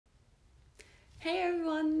Hey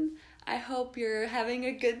everyone, I hope you're having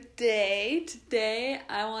a good day. Today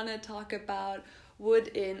I want to talk about wood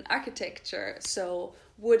in architecture. So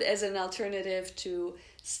wood as an alternative to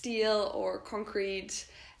steel or concrete.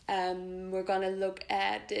 We're going to look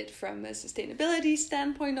at it from a sustainability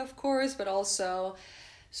standpoint, of course, but also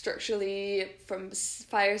structurally from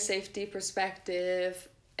fire safety perspective,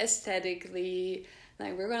 aesthetically.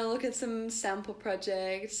 Like we're going to look at some sample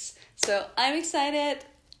projects. So I'm excited.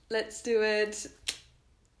 Let's do it.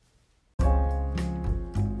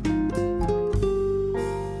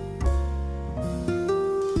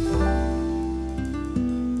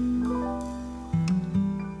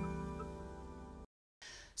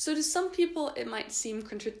 So to some people, it might seem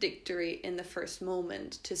contradictory in the first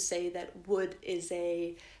moment to say that wood is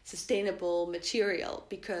a sustainable material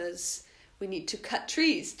because we need to cut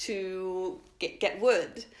trees to get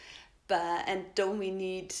wood. And don't we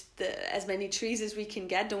need as many trees as we can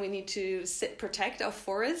get? Don't we need to protect our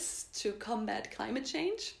forests to combat climate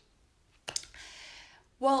change?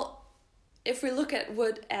 Well, if we look at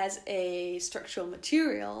wood as a structural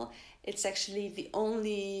material, it's actually the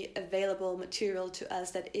only available material to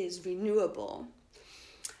us that is renewable.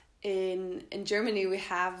 In Germany, we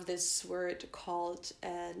have this word called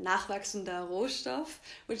nachwachsender Rohstoff,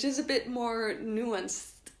 which is a bit more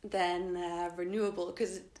nuanced than renewable,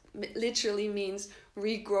 because it literally means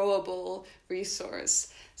regrowable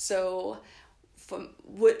resource. So from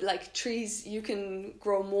wood, like trees, you can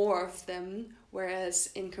grow more of them, whereas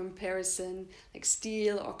in comparison, like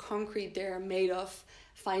steel or concrete, they're made of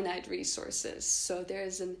finite resources. So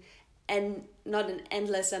there's not an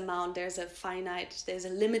endless amount, there's a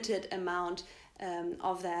limited amount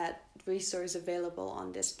of that resource available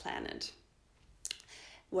on this planet.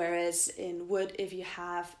 Whereas in wood, if you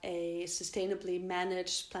have a sustainably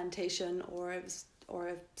managed plantation or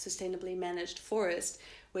a sustainably managed forest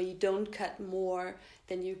where you don't cut more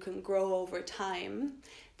than you can grow over time,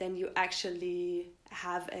 then you actually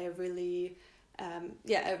have a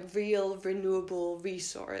real renewable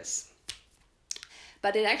resource.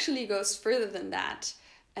 But it actually goes further than that,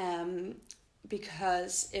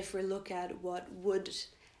 because if we look at what wood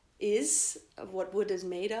is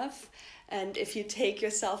made of, and if you take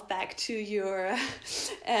yourself back to your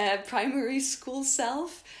primary school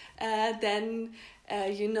self, then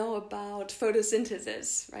you know about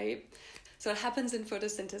photosynthesis, right? So what happens in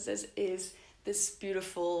photosynthesis is this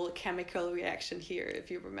beautiful chemical reaction here, if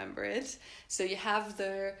you remember it. So you have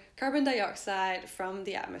the carbon dioxide from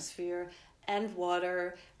the atmosphere and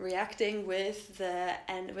water reacting with the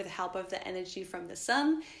help of the energy from the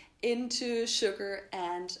sun into sugar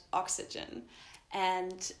and oxygen.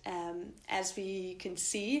 And as we can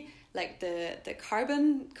see, like the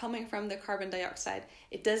carbon coming from the carbon dioxide,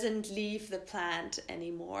 it doesn't leave the plant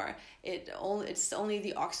anymore. It's only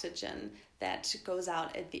the oxygen that goes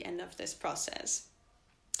out at the end of this process.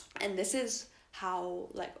 And this is how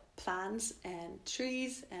like plants and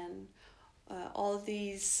trees and all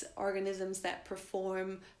these organisms that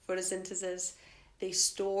perform photosynthesis, they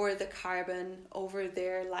store the carbon over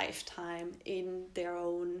their lifetime in their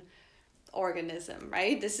own organism,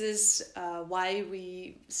 right? This is why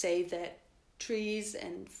we say that trees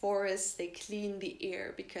and forests, they clean the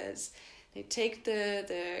air, because they take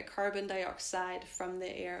the carbon dioxide from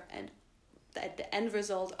the air, and at the end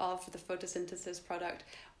result of the photosynthesis product,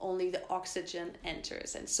 only the oxygen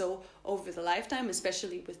enters. And so over the lifetime,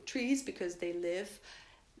 especially with trees, because they live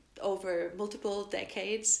over multiple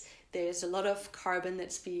decades, there's a lot of carbon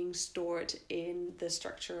that's being stored in the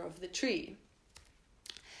structure of the tree.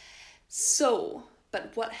 So,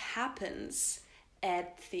 but what happens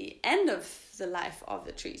at the end of the life of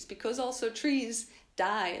the trees? Because also trees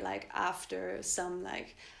die after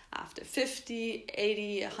 50,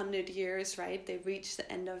 80, 100 years, right? They reach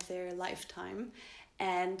the end of their lifetime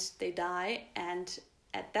and they die. And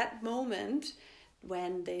at that moment,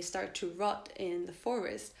 when they start to rot in the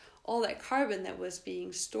forest, all that carbon that was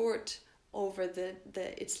being stored over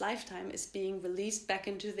its lifetime is being released back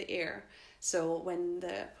into the air. So when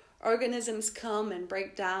the organisms come and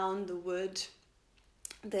break down the wood,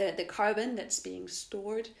 the carbon that's being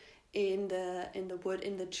stored in the wood,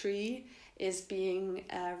 in the tree, is being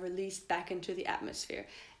released back into the atmosphere.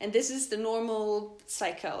 And this is the normal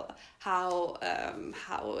cycle, how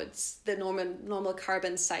it's the normal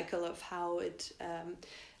carbon cycle of how it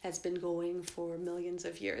has been going for millions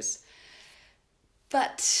of years.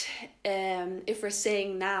 But if we're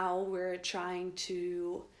saying now we're trying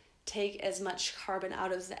to take as much carbon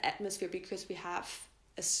out of the atmosphere because we have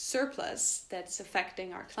a surplus that's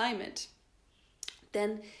affecting our climate,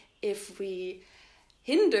 then if we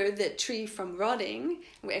hinder the tree from rotting,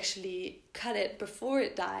 we actually cut it before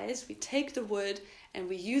it dies, we take the wood and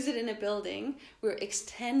we use it in a building, we're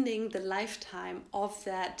extending the lifetime of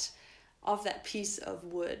that piece of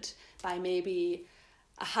wood by maybe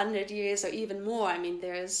 100 years or even more. I mean,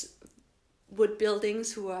 there's wood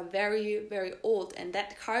buildings who are very, very old, and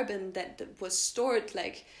that carbon that was stored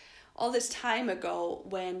like all this time ago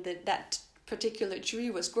when that particular tree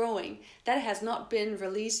was growing, that has not been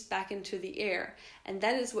released back into the air, and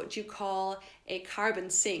that is what you call a carbon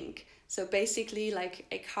sink. So basically like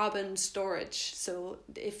a carbon storage. So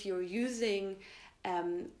if you're using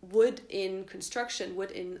wood in construction,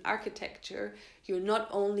 wood in architecture, you're not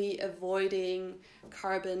only avoiding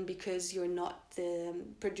carbon because you're not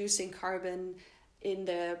producing carbon in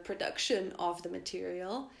the production of the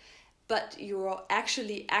material, but you're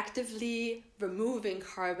actually actively removing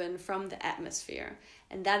carbon from the atmosphere.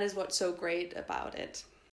 And that is what's so great about it.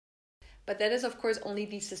 But that is, of course, only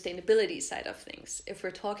the sustainability side of things. If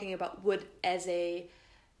we're talking about wood as a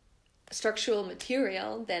structural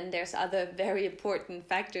material, then there's other very important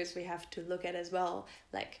factors we have to look at as well,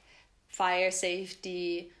 like fire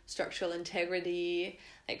safety, structural integrity.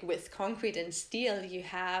 Like with concrete and steel, you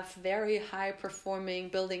have very high performing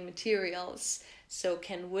building materials. So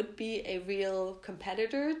can wood be a real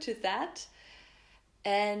competitor to that?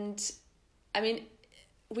 And I mean,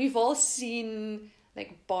 we've all seen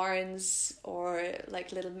like barns or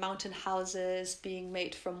like little mountain houses being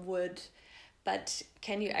made from wood. But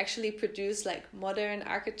can you actually produce like modern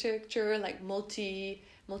architecture, like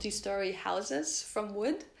multi-story houses from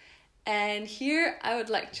wood? And here I would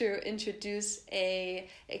like to introduce a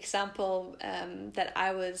example that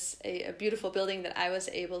I was a beautiful building that I was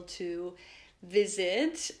able to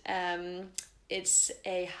visit. It's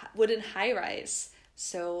a wooden high-rise,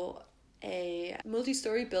 so a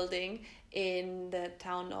multi-story building in the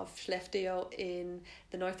town of Skellefteå in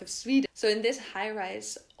the north of Sweden. So in this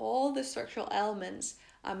high-rise, all the structural elements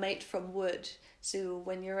are made from wood. So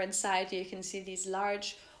when you're inside, you can see these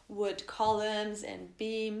large wood columns and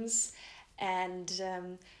beams, and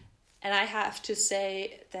I have to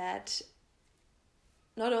say that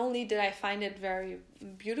not only did I find it very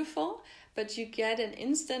beautiful, but you get an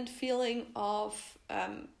instant feeling of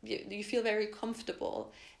you feel very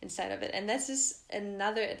comfortable inside of it. And this is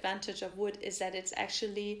another advantage of wood, is that it's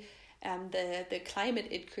actually the climate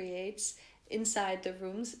it creates inside the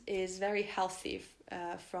rooms is very healthy.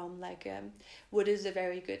 Wood is a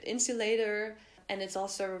very good insulator, and it's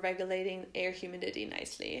also regulating air humidity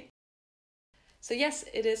nicely. So yes,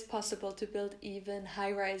 it is possible to build even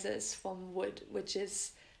high rises from wood, which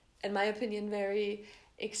is, in my opinion, very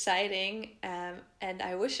exciting, and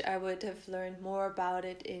I wish I would have learned more about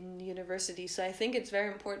it in university. So I think it's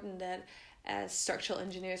very important that as structural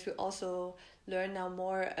engineers we also learn now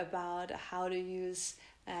more about how to use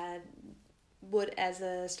wood as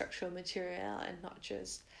a structural material and not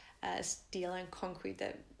just steel and concrete,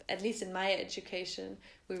 that at least in my education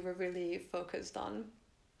we were really focused on.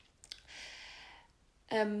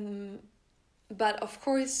 But of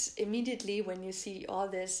course, immediately when you see all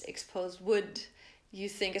this exposed wood, you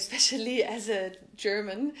think, especially as a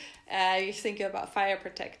German, you think about fire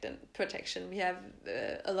protection. We have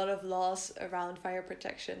a lot of laws around fire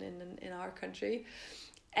protection in our country,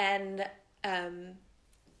 and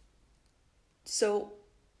so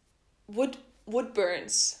wood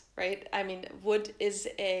burns, right? I mean, wood is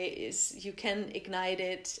you can ignite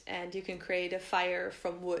it and you can create a fire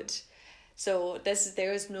from wood. So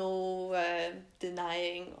there is no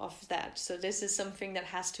denying of that. So this is something that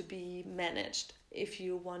has to be managed if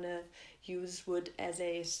you want to use wood as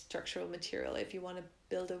a structural material, if you want to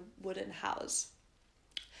build a wooden house.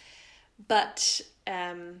 But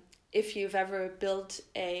if you've ever built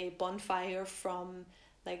a bonfire from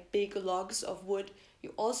like big logs of wood,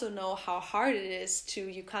 you also know how hard it is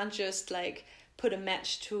you can't just like put a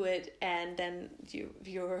match to it and then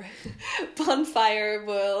your bonfire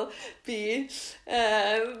will be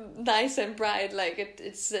nice and bright. Like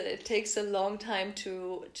it takes a long time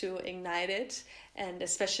to ignite it, and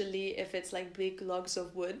especially if it's like big logs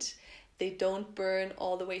of wood, they don't burn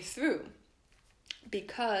all the way through,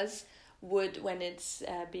 because wood, when it's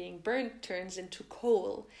being burnt, turns into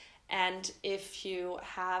coal. And if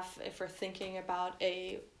we're thinking about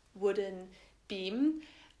a wooden beam,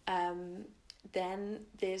 then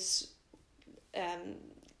this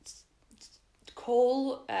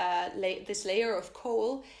this layer of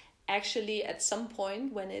coal actually at some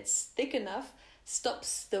point, when it's thick enough,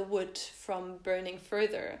 stops the wood from burning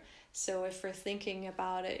further. So if we're thinking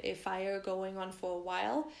about a fire going on for a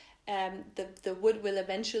while, the wood will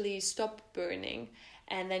eventually stop burning,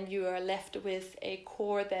 and then you are left with a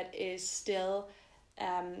core that is still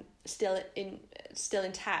still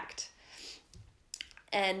intact.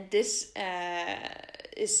 And this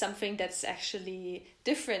is something that's actually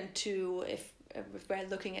different to if we're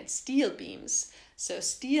looking at steel beams. So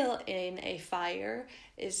steel in a fire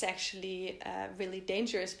is actually really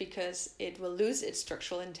dangerous because it will lose its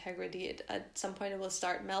structural integrity. At some point it will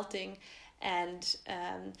start melting, and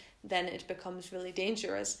then it becomes really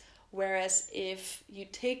dangerous. Whereas if you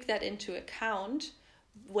take that into account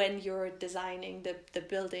when you're designing the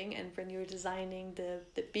building and when you're designing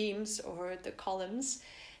the beams or the columns,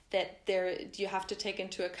 that you have to take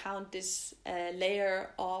into account this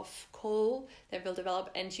layer of coal that will develop,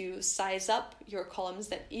 and you size up your columns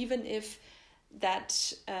that even if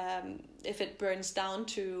it burns down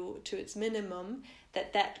to its minimum,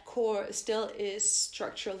 that core still is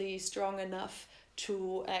structurally strong enough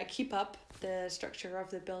to keep up the structure of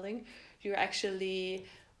the building. You actually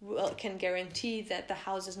can guarantee that the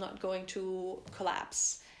house is not going to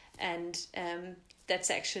collapse, and that's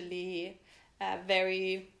actually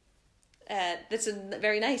that's a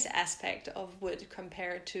very nice aspect of wood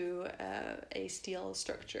compared to a steel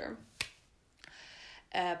structure.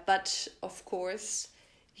 But of course,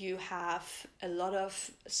 you have a lot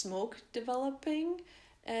of smoke developing,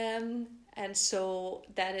 and so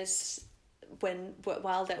that is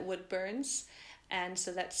while that wood burns, and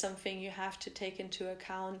so that's something you have to take into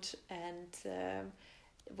account, and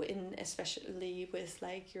especially with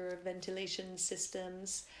like your ventilation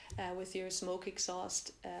systems, with your smoke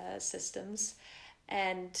exhaust systems,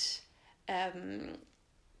 and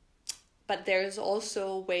but there's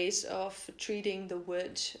also ways of treating the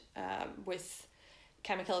wood with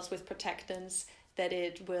chemicals, with protectants, that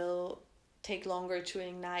it will take longer to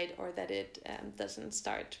ignite, or that it doesn't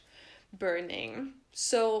start burning.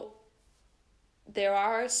 So there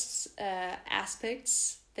are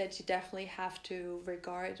aspects that you definitely have to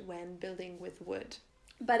regard when building with wood.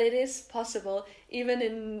 But it is possible,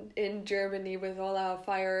 even in Germany, with all our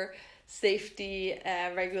fire safety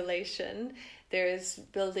regulation, there's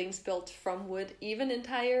buildings built from wood, even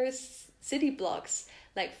entire city blocks.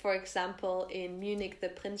 Like, for example, in Munich, the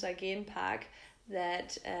Prinz-Eugen-Park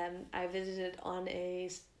that I visited on a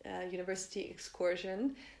university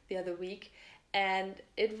excursion the other week. And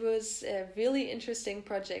it was a really interesting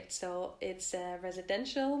project. So it's a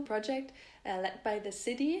residential project led by the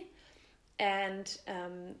city. And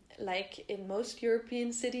like in most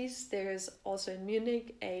European cities, there's also in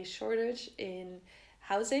Munich a shortage in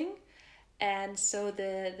housing. And so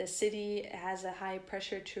the city has a high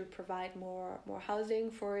pressure to provide more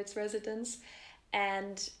housing for its residents.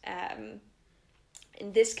 And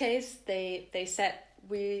in this case, they said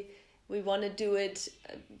we want to do it.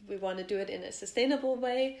 We want to do it in a sustainable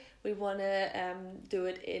way. We want to do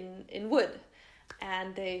it in wood,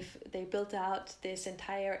 and they built out this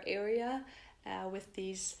entire area with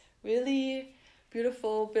these really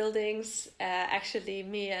beautiful buildings. Actually,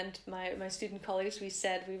 me and my student colleagues, we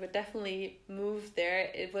said we would definitely move there.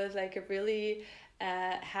 It was like a really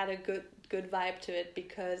had a good vibe to it,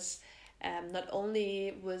 because not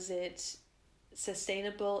only was it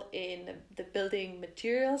sustainable in the building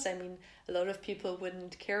materials. I mean, a lot of people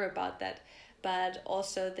wouldn't care about that, but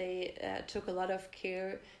also they took a lot of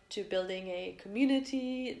care to building a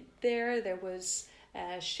community there. There was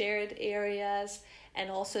shared areas, and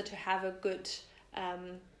also to have a good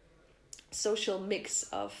social mix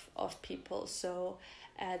of people. So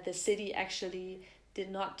the city actually did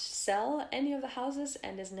not sell any of the houses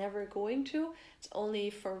and is never going to. It's only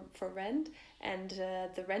for rent, and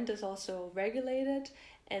the rent is also regulated,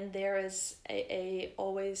 and there is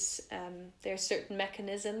always there are certain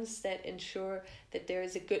mechanisms that ensure that there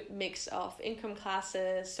is a good mix of income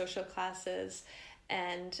classes, social classes,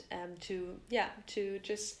 and to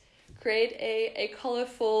just create a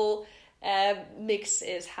colorful mix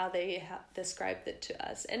is how they described it to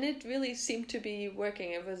us, and it really seemed to be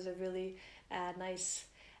working. It was a really nice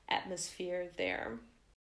atmosphere there.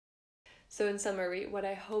 So in summary, what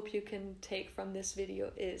I hope you can take from this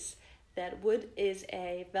video is that wood is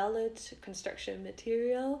a valid construction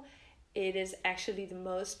material. It is actually the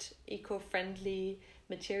most eco-friendly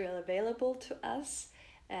material available to us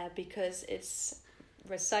because it's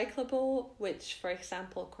recyclable, which, for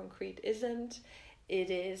example, concrete isn't. It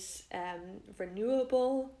is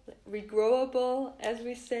renewable, regrowable, as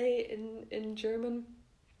we say in German.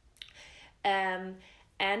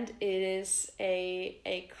 And it is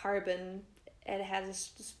a carbon, it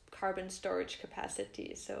has a carbon storage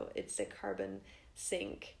capacity, so it's a carbon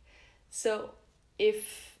sink. So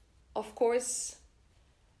if, of course,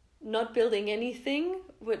 not building anything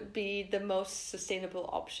would be the most sustainable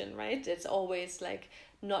option, right? It's always like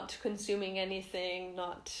not consuming anything,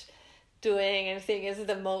 not doing anything is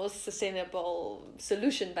the most sustainable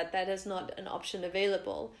solution, but that is not an option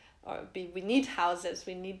available. We need houses,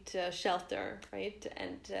 we need shelter, right?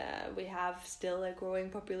 And we have still a growing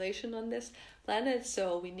population on this planet,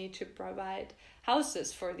 so we need to provide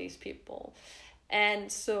houses for these people.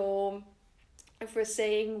 And so if we're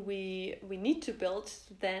saying we need to build,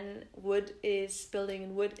 then building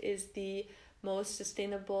in wood is the most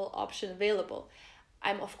sustainable option available.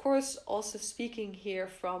 I'm of course also speaking here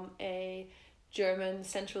from a German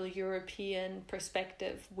Central European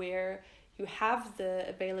perspective, where you have the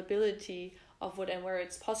availability of wood and where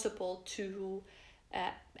it's possible to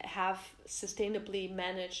have sustainably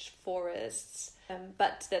managed forests.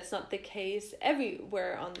 But that's not the case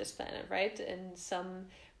everywhere on this planet, right? In some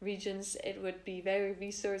regions it would be very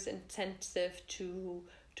resource intensive to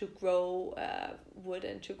grow wood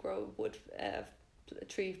and to grow wood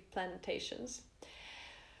tree plantations.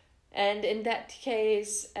 And in that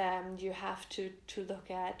case, you have to look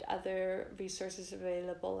at other resources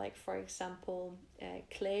available, like for example,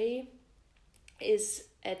 clay is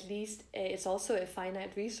it's also a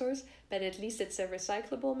finite resource, but at least it's a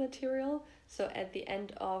recyclable material. So at the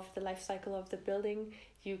end of the life cycle of the building,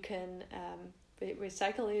 you can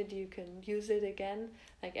recycle it, you can use it again.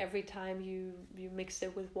 Like every time you mix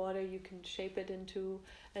it with water, you can shape it into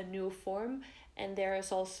a new form. And there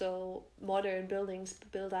is also modern buildings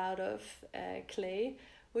built out of clay,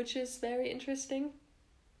 which is very interesting.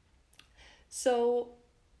 So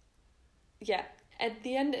yeah, at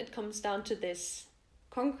the end it comes down to this.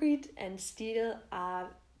 Concrete and steel are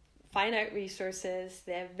finite resources.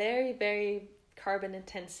 They're very, very carbon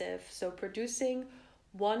intensive. So producing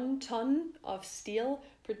 1 ton of steel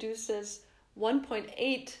produces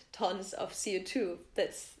 1.8 tons of CO2.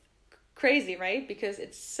 That's crazy, right? Because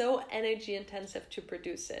it's so energy intensive to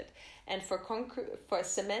produce it. And for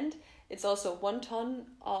cement, it's also 1 ton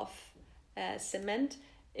of cement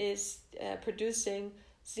is producing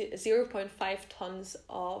 0.5 tons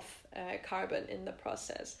of carbon in the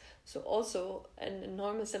process. So also an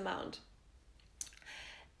enormous amount.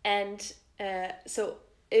 And so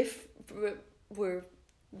if we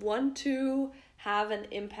want to have an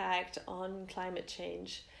impact on climate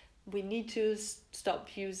change, we need to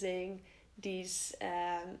stop using these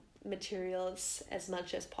materials as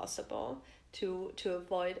much as possible to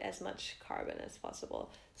avoid as much carbon as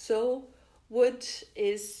possible. So wood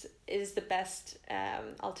is the best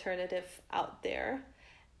alternative out there,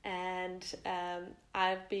 and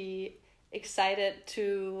I'd be excited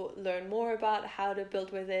to learn more about how to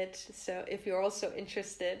build with it. So if you're also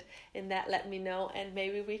interested in that, let me know, and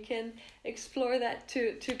maybe we can explore that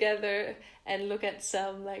together and look at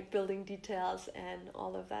some like building details and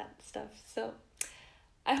all of that stuff. So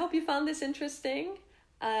I hope you found this interesting.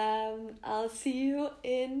 I'll see you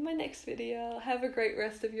in my next video. Have a great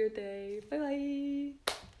rest of your day. Bye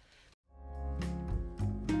bye.